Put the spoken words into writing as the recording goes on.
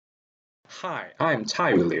Hi, I'm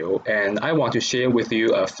Taiyu, and I want to share with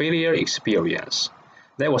you a failure experience.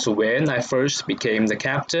 That was when I first became the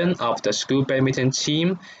captain of the school badminton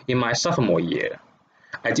team in my sophomore year.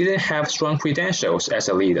 I didn't have strong credentials as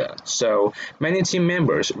a leader, so many team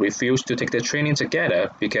members refused to take the training together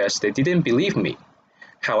because they didn't believe me.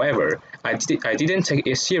 However, I didn't take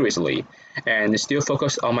it seriously and still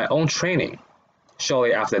focused on my own training.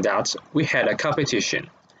 Shortly after that, we had a competition.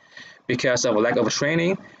 Because of lack of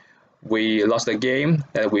training, we lost a game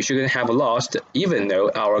that we shouldn't have lost even though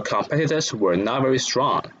our competitors were not very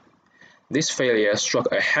strong. This failure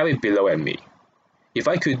struck a heavy blow at me. If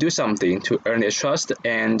I could do something to earn their trust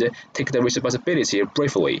and take the responsibility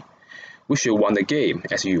bravely, we should win the game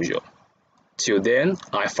as usual. Till then,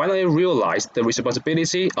 I finally realized the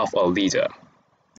responsibility of a leader.